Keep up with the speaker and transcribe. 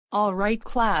All right,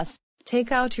 class,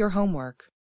 take out your homework.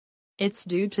 It's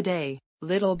due today.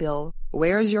 Little Bill,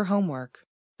 where's your homework?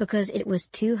 Because it was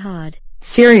too hard.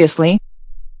 Seriously?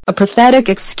 A pathetic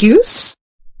excuse?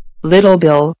 Little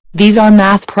Bill, these are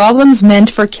math problems meant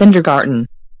for kindergarten.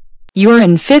 You're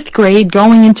in 5th grade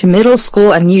going into middle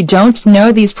school and you don't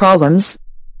know these problems?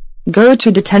 Go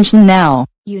to detention now.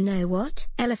 You know what?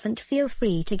 Elephant, feel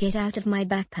free to get out of my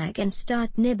backpack and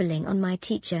start nibbling on my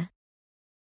teacher.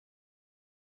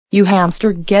 You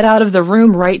hamster, get out of the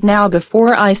room right now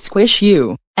before I squish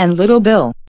you. And Little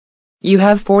Bill, you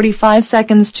have 45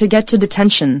 seconds to get to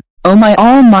detention. Oh my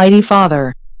almighty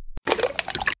father.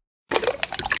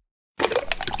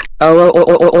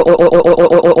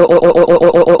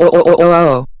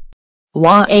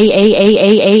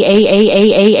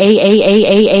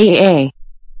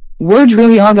 Word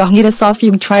really agahita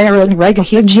sofum triarod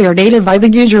regahijir data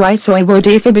vibagujir iso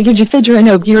iwodafa bigajifidra and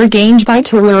ogur gange by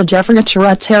tour jeffrey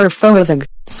terrafoavig.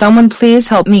 Someone please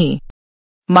help me.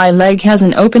 My leg has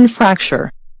an open fracture.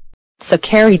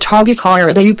 Sakari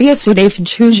targikar the upia sudaf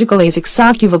tujikalas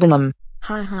exacuvabilum.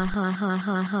 Ha ha ha ha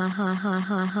ha ha ha ha ha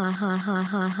ha ha ha ha ha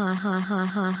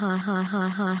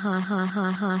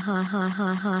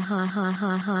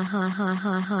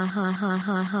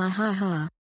ha ha ha.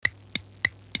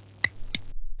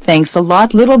 Thanks a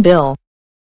lot, Little Bill.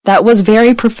 That was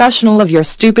very professional of your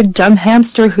stupid dumb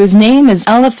hamster whose name is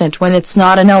Elephant when it's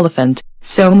not an elephant,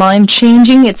 so mind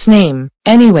changing its name.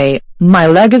 Anyway, my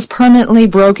leg is permanently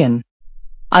broken.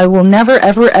 I will never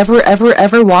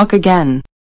ever walk again.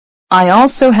 I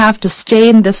also have to stay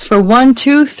in this for 1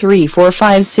 2 3 4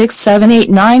 5 6 7 8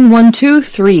 9 1 2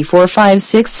 3 4 5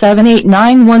 6 7 8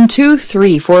 9 1 2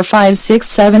 3 4 5 6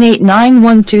 7 8 9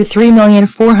 1 2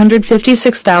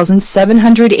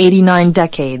 3,456,789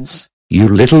 decades. You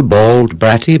little bald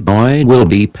bratty boy will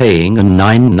be paying a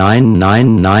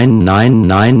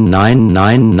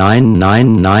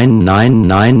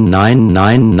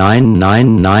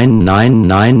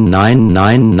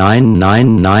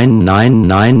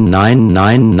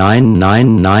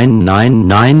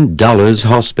dollars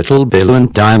hospital bill,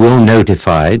 and I will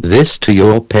notify this to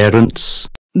your parents.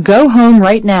 Go home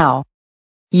right now.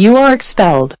 You are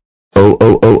expelled. Oh,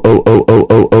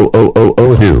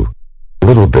 who?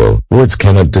 Little Bill, words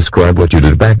cannot describe what you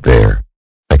did back there.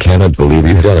 I cannot believe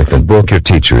you hit Elephant, broke your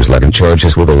teacher's leg and charged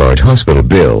us with a large hospital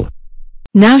bill.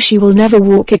 Now she will never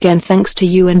walk again thanks to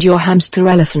you and your hamster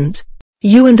Elephant.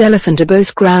 You and Elephant are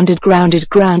both grounded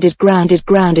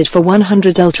for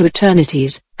 100 ultra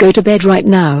eternities. Go to bed right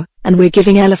now, and we're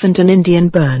giving Elephant an Indian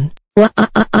burn.